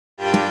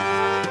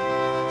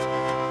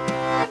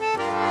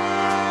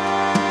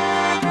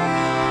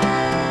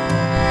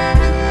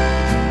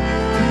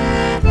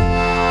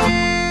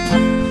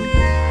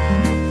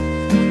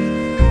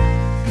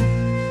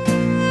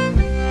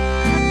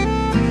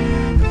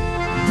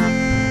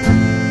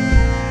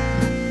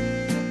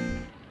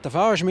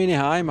Davos ist meine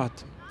Heimat.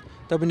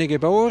 Da bin ich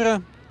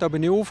geboren, da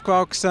bin ich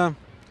aufgewachsen,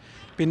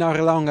 bin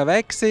nachher lange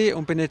weg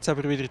und bin jetzt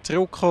aber wieder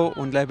zurückgekommen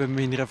und lebe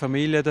mit meiner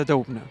Familie da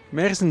oben.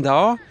 Wir sind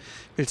da,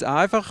 weil es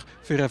einfach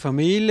für eine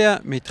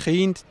Familie mit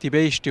Kind die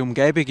beste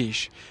Umgebung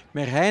ist.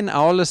 Wir haben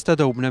alles da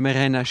oben. Wir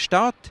haben eine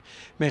Stadt,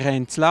 wir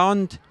haben das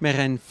Land, wir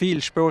haben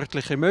viele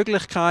sportliche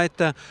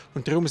Möglichkeiten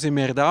und darum sind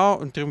wir da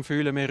und darum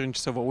fühlen wir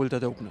uns so wohl da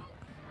oben.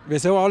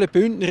 Wieso alle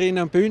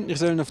Bündnerinnen und Bündner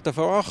sollen auf den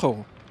Fahrt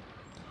kommen?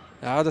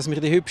 Ja, dass wir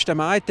die hübschen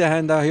Mädchen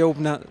haben hier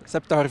oben,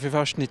 das darf ich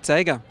fast nicht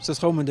sagen.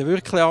 Sonst kommen dann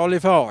wirklich alle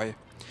fahren.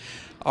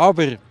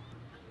 Aber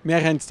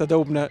wir haben es hier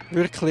oben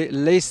wirklich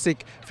lässig,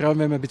 vor allem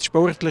wenn man ein bisschen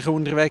sportlich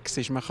unterwegs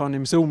ist. Man kann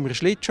im Sommer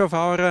Schlittschuh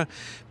fahren,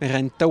 wir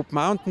haben Top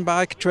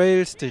Mountainbike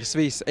Trails, der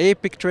Swiss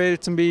Epic Trail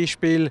zum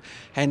Beispiel,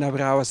 haben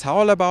aber auch ein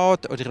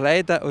Hallenbad oder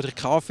Läden oder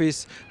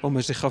Cafés, wo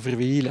man sich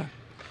verweilen kann.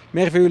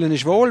 Wir fühlen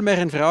uns wohl, wir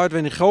haben Freude,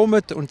 wenn ihr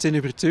kommt und sind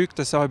überzeugt,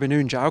 dass es euch bei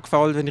uns auch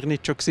gefällt, wenn ihr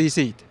nicht schon gewesen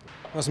seid.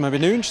 Was man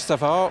bei uns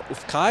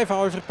auf keinen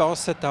Fall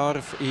verpassen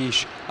darf,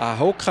 ist ein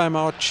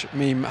Hockeymatch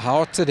mit dem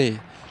HCD.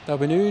 Hier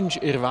bei uns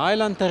in der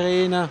Weiland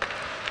Arena,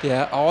 die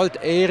alte,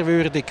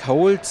 ehrwürdige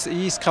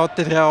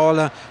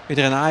Holz-Eiskathedrale mit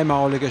einer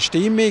einmaligen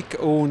Stimmung.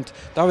 Und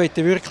da möchte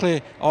ich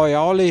wirklich euch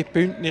alle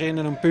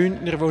Bündnerinnen und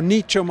Bündner, die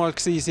nicht schon mal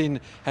waren,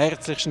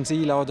 herzlichstens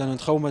einladen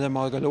und kommen dann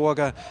mal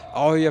schauen,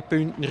 euer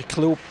Bündner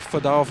Club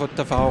von da von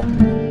der Fahrt.